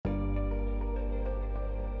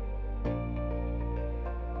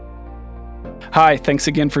Hi, thanks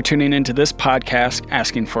again for tuning into this podcast,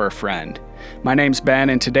 Asking for a Friend. My name's Ben,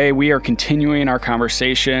 and today we are continuing our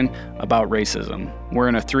conversation about racism. We're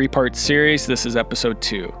in a 3-part series. This is episode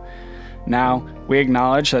 2. Now, we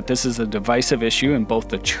acknowledge that this is a divisive issue in both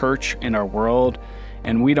the church and our world,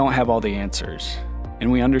 and we don't have all the answers. And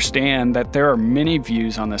we understand that there are many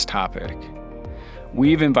views on this topic.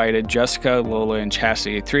 We've invited Jessica, Lola, and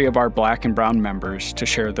Chastity, 3 of our Black and Brown members, to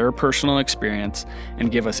share their personal experience and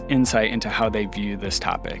give us insight into how they view this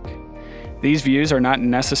topic. These views are not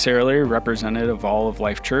necessarily representative of all of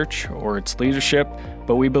Life Church or its leadership,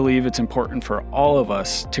 but we believe it's important for all of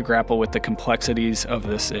us to grapple with the complexities of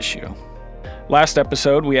this issue. Last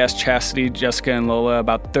episode, we asked Chastity, Jessica, and Lola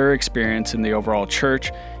about their experience in the overall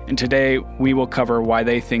church, and today we will cover why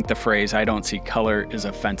they think the phrase, "I don't see color," is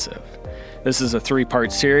offensive. This is a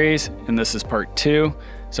 3-part series, and this is part 2.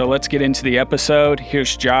 So let's get into the episode.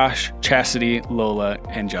 Here's Josh, Chastity, Lola,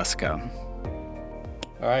 and Jessica.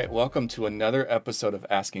 All right, welcome to another episode of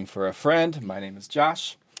Asking for a Friend. My name is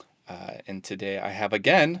Josh, and today I have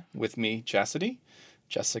again with me Chastity,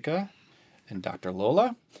 Jessica, and Dr.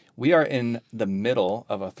 Lola. We are in the middle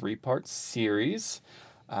of a 3-part series.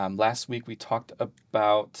 Last week we talked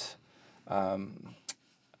about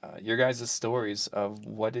your guys' stories of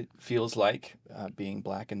what it feels like being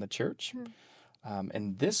Black in the church.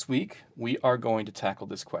 And this week, we are going to tackle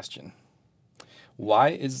this question. Why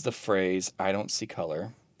is the phrase, "I don't see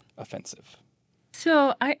color," offensive?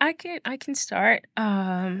 So I can start.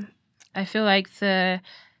 I feel like the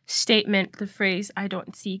statement, the phrase "I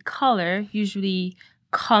don't see color" usually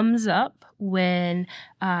comes up when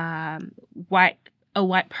a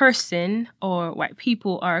white person or white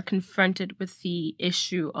people are confronted with the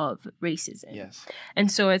issue of racism. Yes.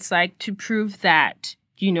 And so it's like to prove that,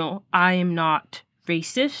 I am not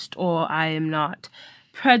racist or I am not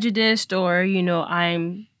prejudiced or,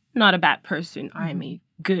 I'm not a bad person. I'm a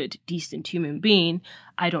good, decent human being.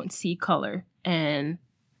 I don't see color. And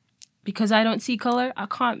because I don't see color, I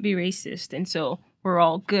can't be racist. And so we're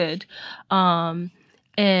all good.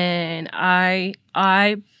 And I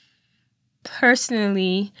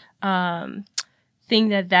personally think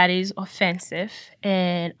that is offensive,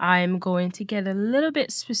 and I'm going to get a little bit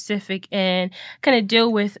specific and kind of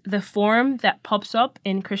deal with the form that pops up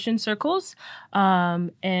in Christian circles.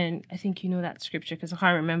 And I think you know that scripture because I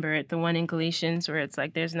can't remember it, the one in Galatians where it's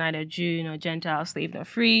like there's neither Jew nor Gentile, slave nor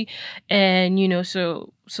free, and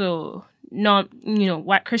so not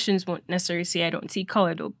white Christians won't necessarily say I don't see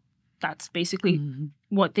color, though. That's basically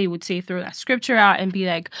what they would say, throw that scripture out and be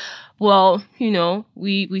like, well,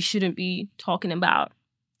 we shouldn't be talking about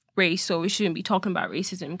race, or we shouldn't be talking about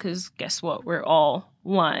racism because guess what? We're all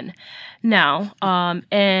one now.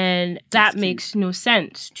 And that makes no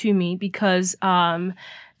sense to me because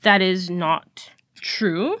that is not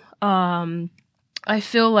true. I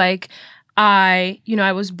feel like I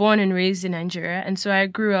was born and raised in Nigeria, and so I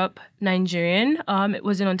grew up Nigerian. It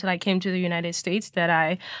wasn't until I came to the United States that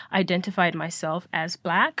I identified myself as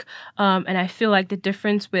Black. And I feel like the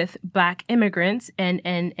difference with Black immigrants and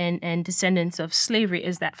descendants of slavery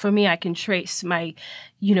is that for me, I can trace my,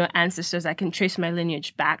 ancestors. I can trace my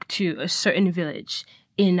lineage back to a certain village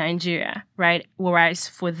in Nigeria, right? Whereas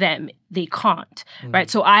for them, they can't, right?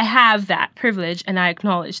 So I have that privilege, and I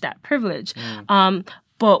acknowledge that privilege.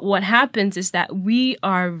 But what happens is that we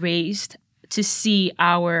are raised to see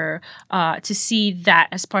that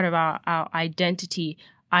as part of our identity.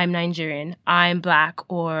 I'm Nigerian, I'm Black,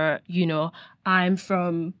 or, I'm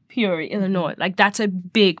from Peoria, Illinois. Like that's a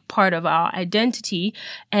big part of our identity.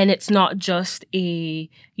 And it's not just a,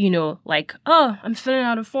 I'm filling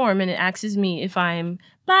out a form and it asks me if I'm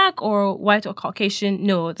Black or white or Caucasian.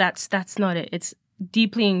 No, that's not it. It's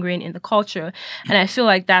deeply ingrained in the culture. And I feel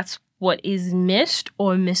like that's what is missed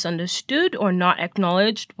or misunderstood or not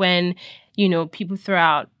acknowledged when, people throw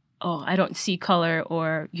out, "Oh, I don't see color,"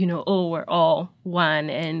 or, "Oh, we're all one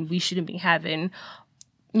and we shouldn't be having,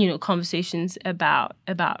 conversations about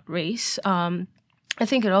race." I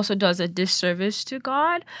think it also does a disservice to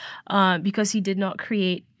God because he did not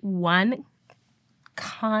create one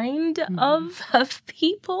kind of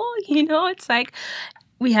people. It's like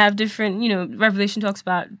we have different, Revelation talks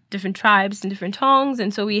about different tribes and different tongues.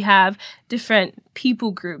 And so we have different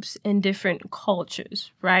people groups in different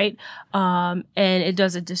cultures, right? And it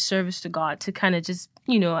does a disservice to God to kind of just,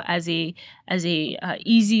 as a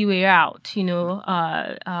easy way out,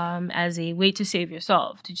 as a way to save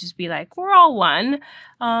yourself, to just be like, we're all one.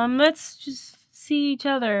 Let's just see each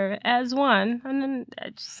other as one. And then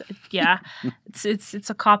it's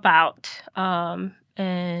a cop out.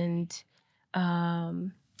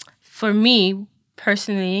 For me,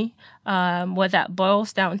 personally, what that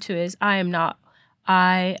boils down to is I am not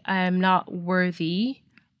worthy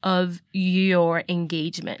of your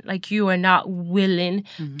engagement. Like, you are not willing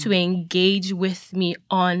to engage with me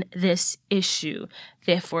on this issue.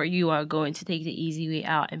 Therefore, you are going to take the easy way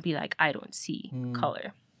out and be like, I don't see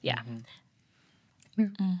color. Yeah.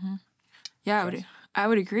 Yeah, I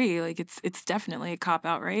would agree. Like, it's definitely a cop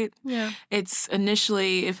out, right? Yeah. It's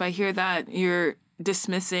initially, if I hear that, you're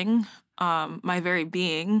dismissing my very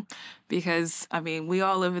being, because I mean, we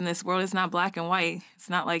all live in this world. It's not black and white.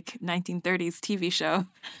 It's not like 1930s TV show.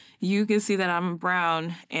 You can see that I'm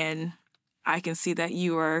brown, and I can see that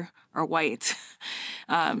you are white,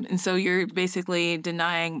 and so you're basically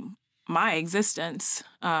denying my existence,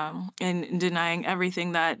 and denying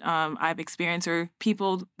everything that I've experienced, or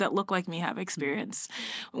people that look like me have experienced,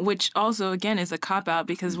 which also, again, is a cop-out,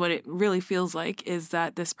 because what it really feels like is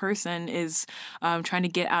that this person is trying to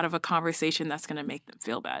get out of a conversation that's going to make them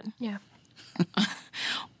feel bad. Yeah.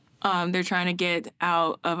 They're trying to get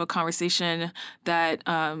out of a conversation that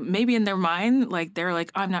maybe in their mind, like, they're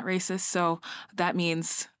like, I'm not racist, so that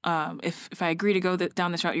means if I agree to go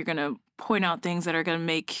down this route, you're going to point out things that are going to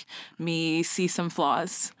make me see some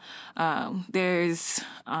flaws. There's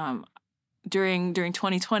during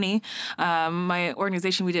 2020, my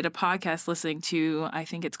organization, we did a podcast listening to, I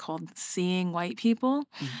think it's called Seeing White People,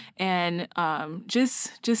 and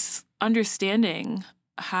just understanding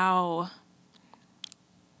how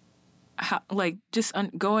like, just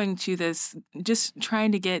going to this, just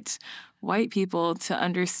trying to get white people to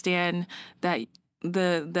understand that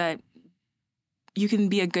that you can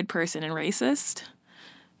be a good person and racist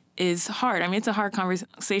is hard. I mean, it's a hard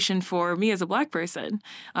conversation for me as a Black person,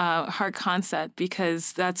 hard concept,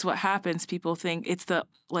 because that's what happens. People think it's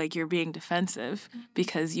like, you're being defensive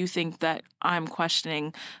because you think that I'm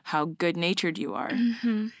questioning how good-natured you are.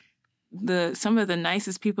 Some of the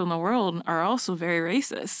nicest people in the world are also very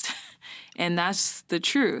racist, and that's the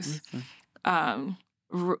truth. Being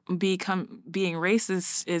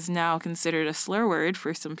racist is now considered a slur word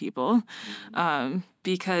for some people,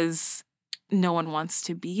 because no one wants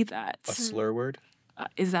to be that. A slur word?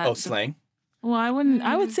 Is that slang? Well, I wouldn't.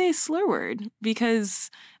 I would say slur word,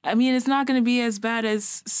 because I mean, it's not going to be as bad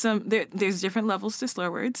as some. There's different levels to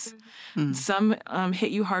slur words. Some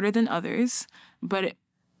hit you harder than others, but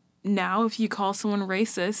now, if you call someone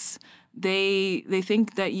racist, they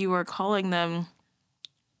think that you are calling them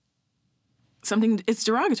something. It's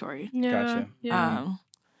derogatory. Yeah. Gotcha. Yeah.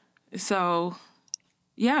 So,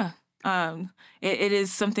 yeah, it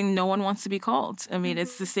is something no one wants to be called. I mean,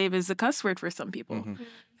 it's the same as a cuss word for some people.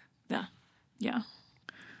 Yeah.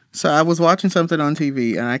 So I was watching something on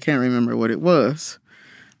TV, and I can't remember what it was,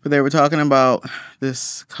 but they were talking about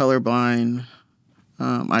this colorblind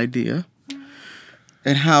idea.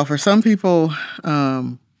 And how for some people,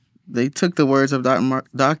 they took the words of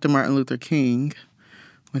Dr. Martin Luther King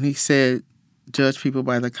when he said, judge people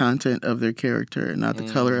by the content of their character, not the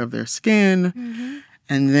color of their skin.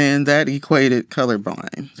 And then that equated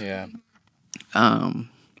colorblind. Yeah.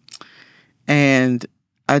 And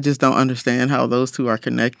I just don't understand how those two are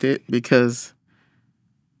connected, because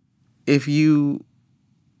if you,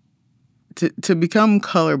 to become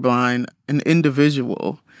colorblind, an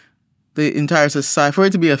individual, the entire society, for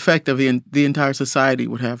it to be effective, the entire society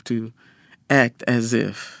would have to act as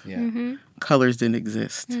if colors didn't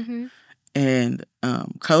exist. And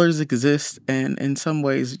colors exist, and in some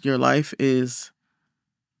ways your life is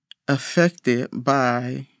affected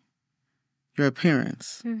by your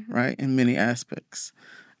appearance, right, in many aspects.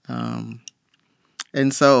 And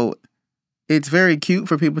so it's very cute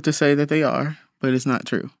for people to say that they are, but it's not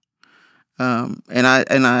true. And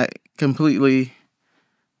I completely...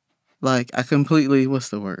 what's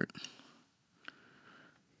the word?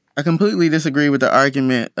 I completely disagree with the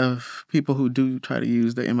argument of people who do try to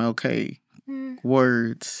use the MLK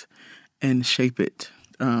words and shape it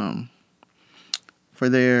for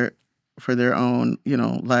their own,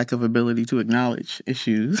 lack of ability to acknowledge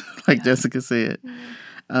issues, like Jessica said.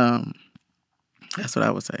 That's what I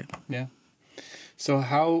would say. Yeah. So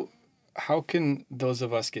how can those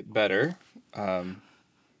of us get better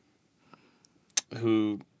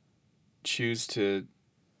who choose to,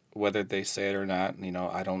 whether they say it or not,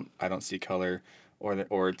 I don't see color,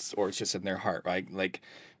 or it's just in their heart, right? Like,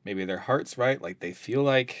 maybe their heart's right, like they feel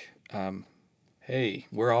like, hey,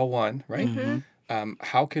 we're all one, right?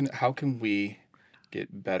 How can we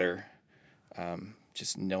get better,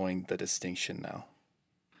 just knowing the distinction now?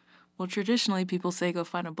 Well, traditionally people say go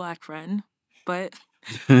find a Black friend, but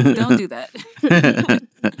don't do that.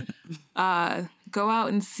 Go out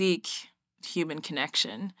and seek human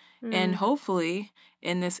connection. And hopefully,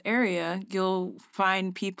 in this area, you'll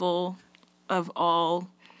find people of all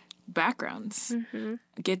backgrounds.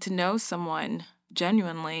 Get to know someone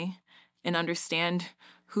genuinely and understand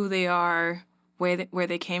who they are, where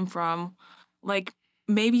they came from. Like,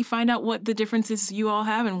 maybe find out what the differences you all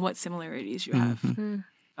have and what similarities you have.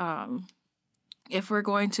 If we're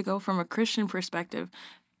going to go from a Christian perspective,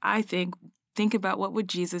 I think about what would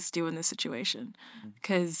Jesus do in this situation.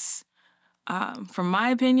 Because from my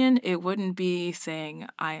opinion, it wouldn't be saying,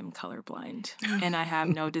 I am colorblind and I have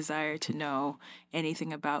no desire to know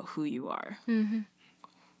anything about who you are.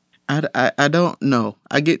 I don't know.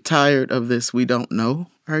 I get tired of this "we don't know"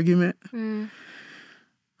 argument.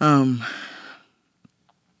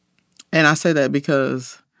 And I say that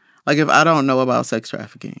because, like, if I don't know about sex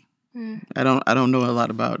trafficking, I don't know a lot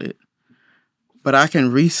about it, but I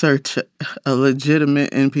can research a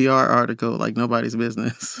legitimate NPR article like nobody's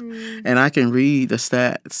business, and I can read the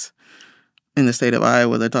stats in the state of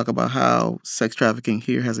Iowa that talk about how sex trafficking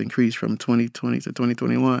here has increased from 2020 to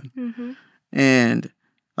 2021, and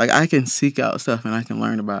like I can seek out stuff and I can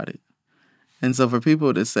learn about it. And so for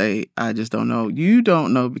people to say, I just don't know, you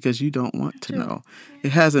don't know because you don't want to know.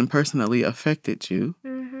 It hasn't personally affected you.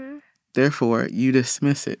 Therefore, you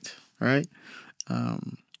dismiss it, right?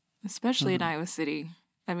 Especially in Iowa City.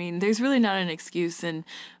 I mean, there's really not an excuse in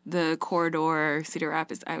the corridor, Cedar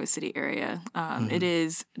Rapids, Iowa City area. It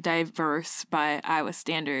is diverse by Iowa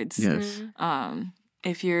standards. Yes.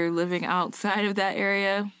 If you're living outside of that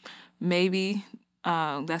area, maybe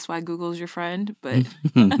that's why Google's your friend. But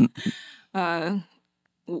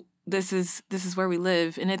this is where we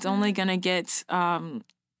live, and it's only gonna get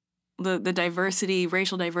the diversity,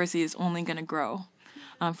 racial diversity, is only gonna grow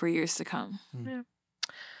for years to come. Yeah.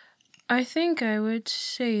 I think I would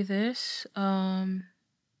say this,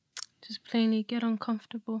 just plainly get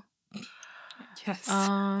uncomfortable. Yes. Get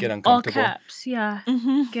All uncomfortable. caps, yeah.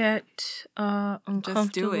 Get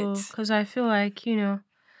uncomfortable. it. Because I feel like,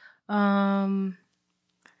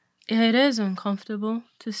 it is uncomfortable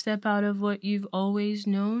to step out of what you've always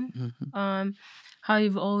known, how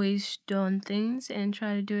you've always done things, and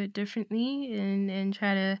try to do it differently, and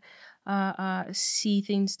try to see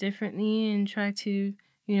things differently, and try to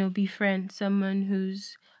befriend someone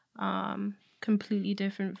who's completely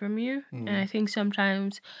different from you. And I think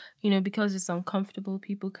sometimes, because it's uncomfortable,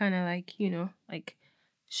 people kind of like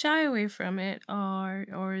shy away from it, or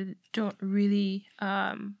don't really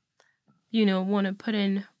want to put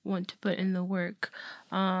in the work.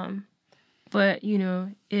 But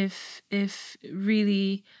if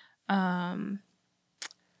really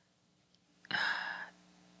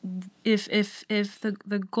if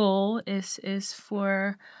the goal is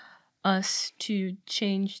for us to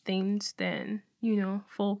change things, then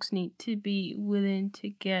folks need to be willing to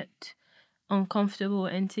get uncomfortable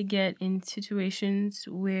and to get in situations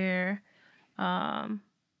where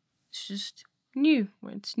it's just new,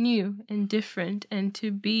 where it's new and different, and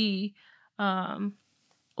to be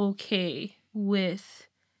okay with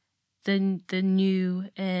the new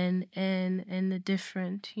and the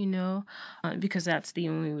different, because that's the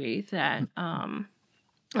only way that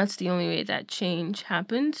change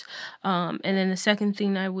happens. And then the second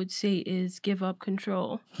thing I would say is give up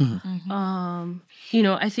control.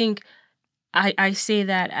 I think I say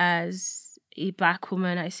that as a Black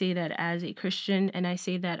woman, I say that as a Christian, and I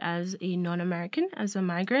say that as a non-American, as a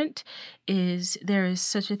migrant, there is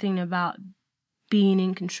such a thing about being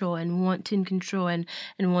in control and wanting control, and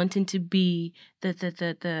wanting to be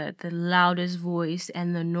the loudest voice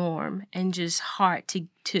and the norm, and just hard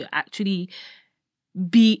to actually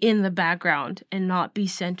be in the background and not be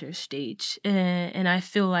center stage. And I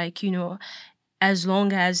feel like, as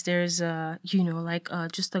long as there's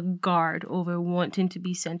just a guard over wanting to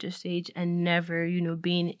be center stage and never,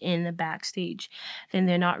 being in the backstage, then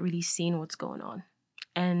they're not really seeing what's going on.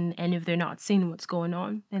 And if they're not seeing what's going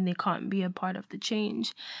on, then they can't be a part of the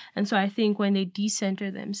change. And so I think when they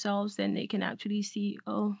decenter themselves, then they can actually see,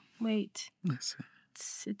 oh, wait,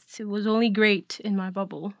 it was only great in my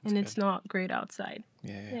bubble, and it's not great outside.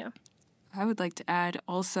 Yeah. I would like to add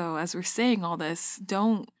also, as we're saying all this,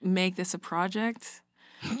 don't make this a project.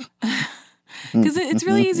 Because it's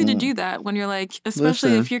really easy to do that when you're like,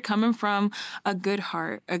 especially if you're coming from a good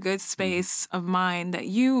heart, a good space of mind, that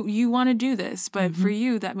you want to do this. But for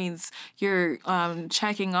you, that means you're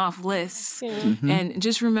checking off lists. And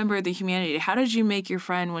just remember the humanity. How did you make your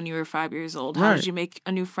friend when you were 5 years old? How did you make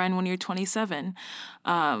a new friend when you're 27?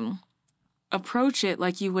 Approach it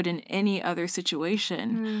like you would in any other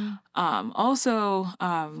situation. Also,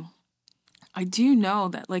 I do know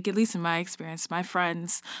that, like, at least in my experience, my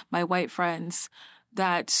friends, my white friends,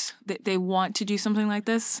 that they want to do something like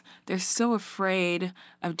this, they're so afraid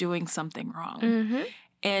of doing something wrong.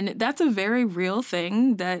 And that's a very real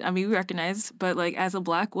thing that, I mean, we recognize, but like as a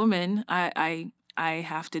Black woman, I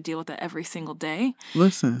have to deal with that every single day.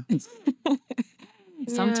 Listen,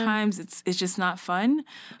 Sometimes it's just not fun,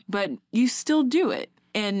 but you still do it.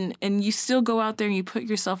 And you still go out there and you put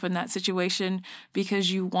yourself in that situation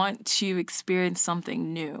because you want to experience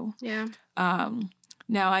something new. Yeah.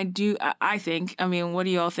 Now, I think, I mean, what do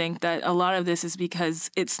you all think? That a lot of this is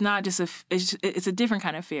because it's not just it's a different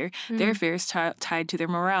kind of fear. Their fear is tied to their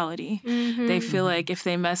morality. They feel like if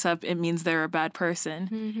they mess up, it means they're a bad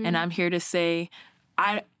person. And I'm here to say,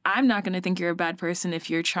 I'm not going to think you're a bad person if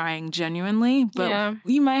you're trying genuinely, but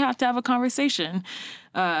you might have to have a conversation.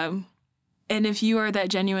 And if you are that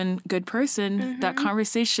genuine good person, that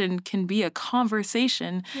conversation can be a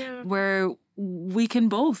conversation where we can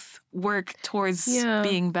both work towards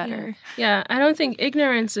being better. Yeah, I don't think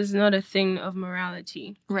ignorance is not a thing of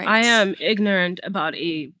morality. Right. I am ignorant about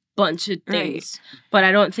a bunch of things, but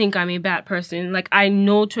I don't think I'm a bad person. Like, I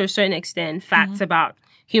know to a certain extent facts about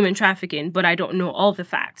human trafficking, but I don't know all the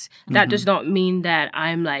facts. That does not mean that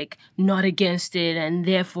I'm like not against it and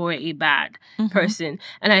therefore a bad person.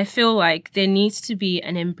 And I feel like there needs to be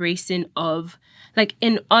an embracing of, like,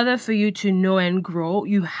 in order for you to know and grow,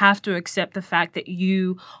 you have to accept the fact that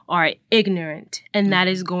you are ignorant, and that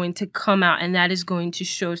is going to come out and that is going to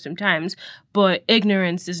show sometimes. But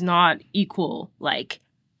ignorance is not equal, like,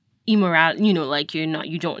 immoral, like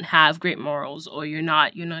you don't have great morals, or you're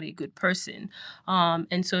not a good person.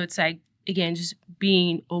 And so it's like, again, just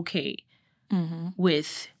being okay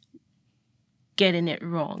with getting it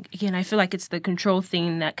wrong. Again, I feel like it's the control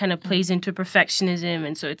thing that kind of plays into perfectionism.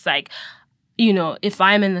 And so it's like, if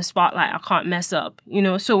I'm in the spotlight, I can't mess up,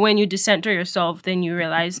 So when you decenter yourself, then you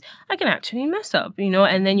realize I can actually mess up,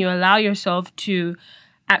 and then you allow yourself to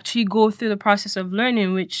actually go through the process of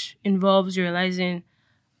learning, which involves realizing,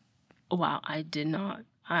 wow, I did not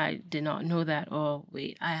know that. Oh,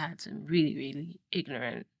 wait, I had some really, really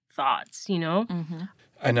ignorant thoughts,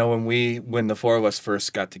 I know when the four of us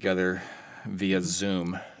first got together via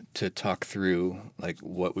Zoom to talk through like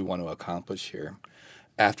what we want to accomplish here,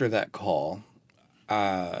 after that call,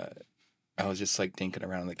 I was just like dinking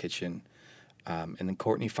around in the kitchen, and then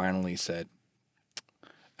Courtney finally said,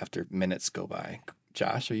 after minutes go by,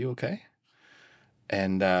 "Josh, are you okay?"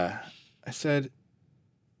 And I said,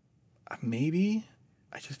 "Maybe.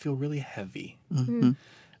 I just feel really heavy." And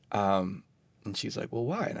she's like, "Well,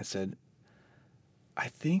 why?" And I said, "I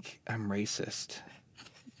think I'm racist."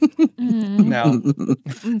 Now,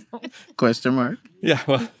 question mark. yeah,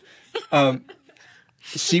 well,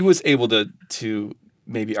 she was able to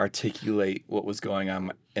maybe articulate what was going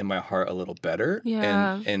on in my heart a little better.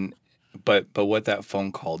 Yeah. But what that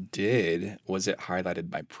phone call did was it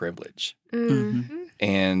highlighted my privilege.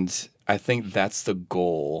 And I think that's the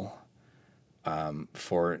goal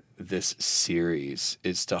for this series,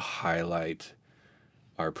 is to highlight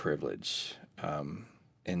our privilege,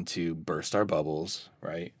 and to burst our bubbles,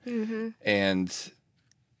 right? And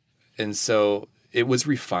so it was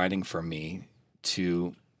refining for me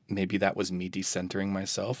to, maybe that was me decentering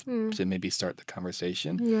myself to maybe start the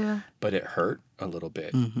conversation. Yeah. But it hurt a little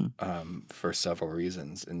bit for several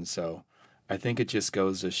reasons. And so I think it just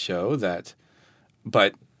goes to show that,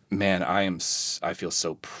 but man, I feel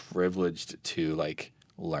so privileged to like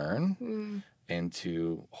learn and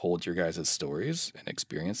to hold your guys' stories and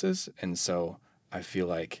experiences. And so I feel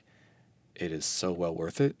like it is so well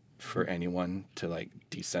worth it for anyone to like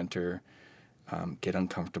decenter, get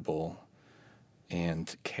uncomfortable,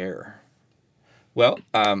 and care. Well,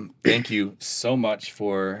 thank you so much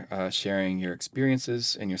for sharing your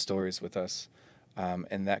experiences and your stories with us.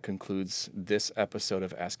 And that concludes this episode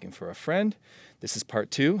of Asking for a Friend. This is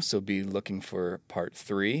part 2, so be looking for part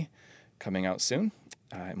 3 coming out soon.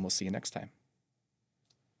 And we'll see you next time.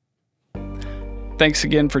 Thanks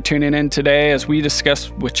again for tuning in today as we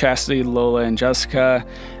discussed with Chastity, Lola, and Jessica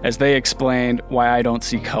as they explained why I don't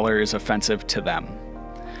see color as offensive to them.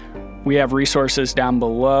 We have resources down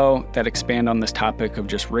below that expand on this topic of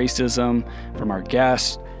just racism from our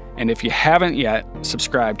guests. And if you haven't yet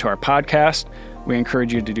subscribed to our podcast, we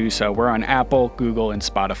encourage you to do so. We're on Apple, Google, and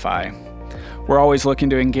Spotify. We're always looking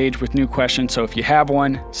to engage with new questions, so if you have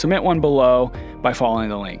one, submit one below by following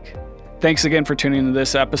the link. Thanks again for tuning into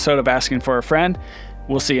this episode of Asking for a Friend.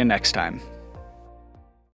 We'll see you next time.